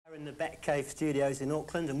in the Batcave Studios in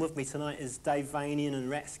Auckland, and with me tonight is Dave Vanian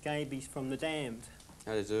and Rat Scabies from The Damned.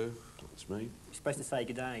 How do you do? That's me. You're supposed to say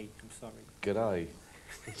g'day, I'm sorry. G'day.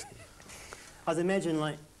 I'd imagine,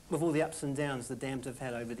 like, with all the ups and downs The Damned have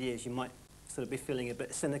had over the years, you might sort of be feeling a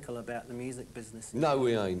bit cynical about the music business. No,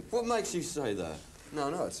 we ain't. What makes you say that?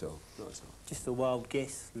 No, not at all. Not at all. Just a wild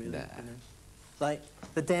guess, really. Nah. You know? Like,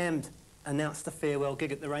 The Damned announced a farewell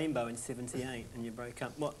gig at the Rainbow in '78, and you broke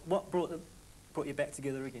up. What brought you back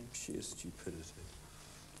together again? Sheer stupidity.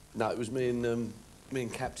 No, it was me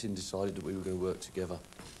and Captain decided that we were going to work together,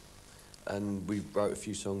 and we wrote a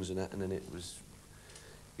few songs and that, and then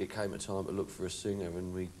it came a time to look for a singer,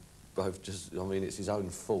 and we both just, I mean, it's his own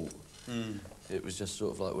fault. It was just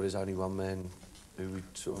sort of like, well, there's only one man who we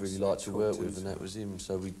sort of really liked to work with, and that was him.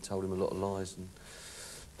 So we told him a lot of lies, and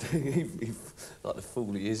he like the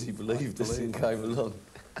fool he is, he believed us and came along.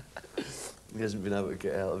 He hasn't been able to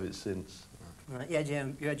get out of it since. Right, you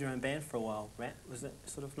had your own band for a while, Rat. Was it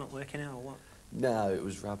sort of not working out, or what? No, it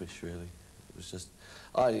was rubbish, really. It was just...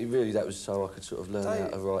 that was so I could sort of learn how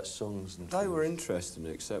to write songs and They were interesting,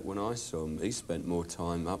 except when I saw him, he spent more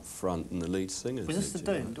time up front than the lead singer. Was this the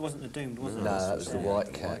Doomed? It wasn't the Doomed, was it? No, that was the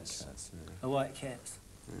White Cats. The White Cats.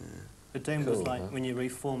 Yeah. The Doomed Cool, was like, huh? when you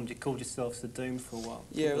reformed, you called yourselves the Doomed for a while.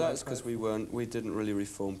 Yeah, that's because we didn't really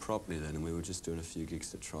reform properly then, and we were just doing a few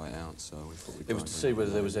gigs to try it out, so we thought we'd... It was to see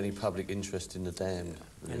whether there was any public interest in The Damned.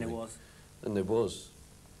 Yeah. And there was. And there was.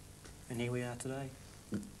 And here we are today,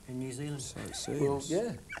 in New Zealand. So it seems. Well,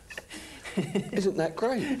 yeah. Isn't that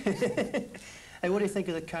great? Hey, what do you think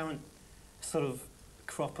of the current sort of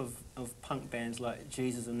crop of punk bands like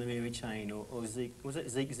Jesus and the Mary Chain, or Zeke, was it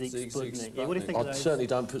Zeke Sputnik? Yeah, what do you think of I those? certainly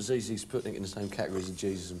don't put ZZ Sputnik in the same category as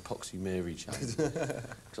Jesus and Poxy Mary Chain,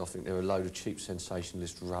 because I think they're a load of cheap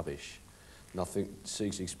sensationalist rubbish. And I think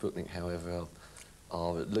ZZ Sputnik, however,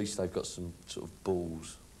 are at least they've got some sort of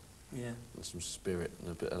balls. Yeah. And some spirit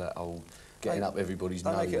and a bit of that old getting up everybody's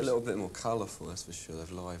nose. They make it a little bit more colourful, that's for sure.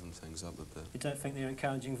 They've livened things up a bit. You don't think they're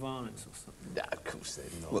encouraging violence or something? Nah, of course they're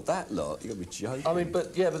not. Well, that lot, you've got to be joking. I mean,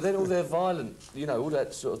 but then all their violent, you know, all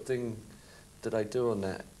that sort of thing that they do on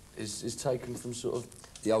that is taken from sort of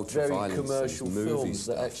the very commercial films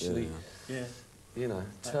that actually, yeah. You know,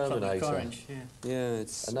 Clockwork Terminator. Orange, yeah. Yeah,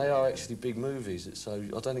 it's... And they are actually big movies, so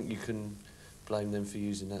I don't think you can blame them for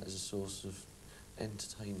using that as a source of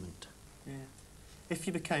entertainment. Yeah. If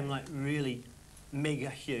you became, like, really mega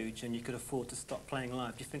huge and you could afford to stop playing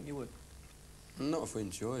live, do you think you would? Not if we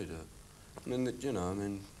enjoyed it. I mean, you know, I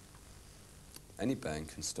mean, any band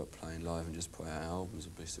can stop playing live and just put out albums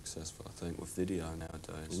and be successful, I think, with video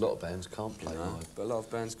nowadays. A lot of bands can't play live. But a lot of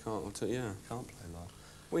bands can't play live.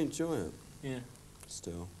 We enjoy it. Yeah.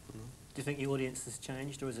 Still, you know. Do you think the audience has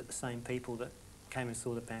changed, or is it the same people that came and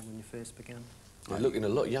saw the band when you first began? They're looking a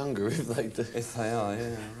lot younger if they do. If they are,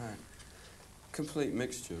 yeah, right. Complete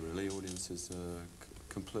mixture, really. Audiences a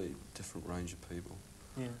complete different range of people.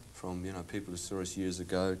 Yeah. From, you know, people who saw us years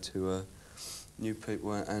ago to new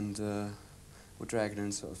people, and we're dragging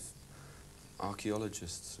in sort of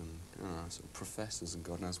archaeologists and, you know, sort of professors and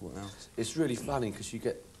God knows what else. It's really funny because you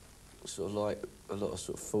get sort of like a lot of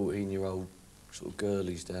sort of 14-year-old sort of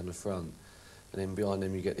girlies down the front, and then behind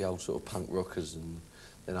them you get the old sort of punk rockers, and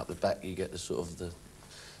then up the back you get the sort of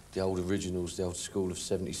the old originals, the old school of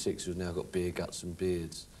 '76 who've now got beer guts and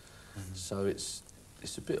beards. So it's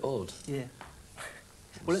a bit odd. Yeah.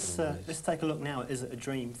 Well, let's take a look now at Is It a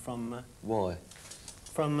Dream from... Why?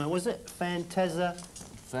 From, was it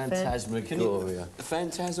Phantasmagoria?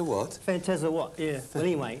 Phantasma what? Phantasma what, yeah. Well,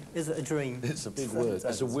 anyway, Is It a Dream? It's a big word.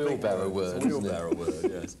 It's a wheelbarrow word, isn't it? Wheelbarrow word,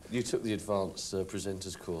 yes. You took the advanced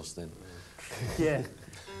presenters course then. Yeah.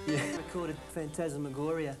 Yeah. Recorded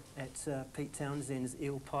Phantasmagoria at Pete Townsend's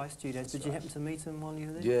Eel Pie Studios. Did you happen to meet him while you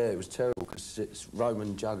were there? Yeah, it was terrible because it's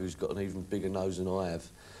Roman Jug who's got an even bigger nose than I have,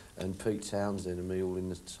 and Pete Townsend and me all in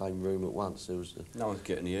the same room at once. There was no one's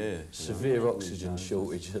getting the air. Severe oxygen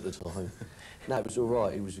shortage at the time. No, it was all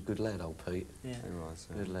right. He was a good lad, old Pete. Yeah.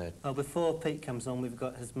 Good lad. Well, before Pete comes on, we've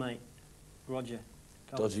got his mate, Roger.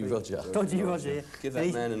 Dodgy Roger. Dodgy Roger, yeah. Give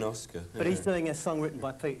that man an Oscar. But he's doing a song written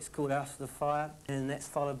by Pete. It's called After the Fire, and that's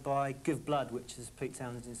followed by Give Blood, which is Pete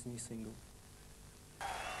Townsend's new single.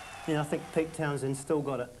 You know, I think Pete Townsend still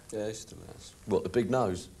got it. Yeah, he still has. What, the big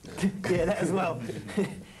nose? Yeah, yeah, that as well.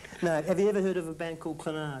 No, have you ever heard of a band called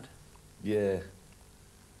Clonard? Yeah.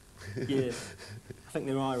 Yeah. I think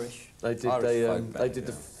they're Irish. They did. They did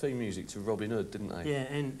the theme music to Robin Hood, didn't they? Yeah,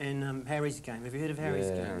 and Harry's Game. Have you heard of Harry's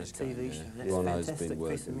Game? Harry's the TV Game, show. yeah. That's a fantastic been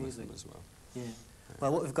piece of music as well. Yeah.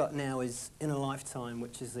 Well, what we've got now is In a Lifetime,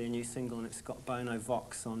 which is their new single, and it's got Bono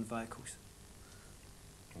Vox on vocals.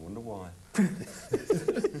 I wonder why.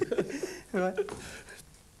 Right.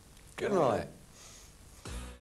 Good night.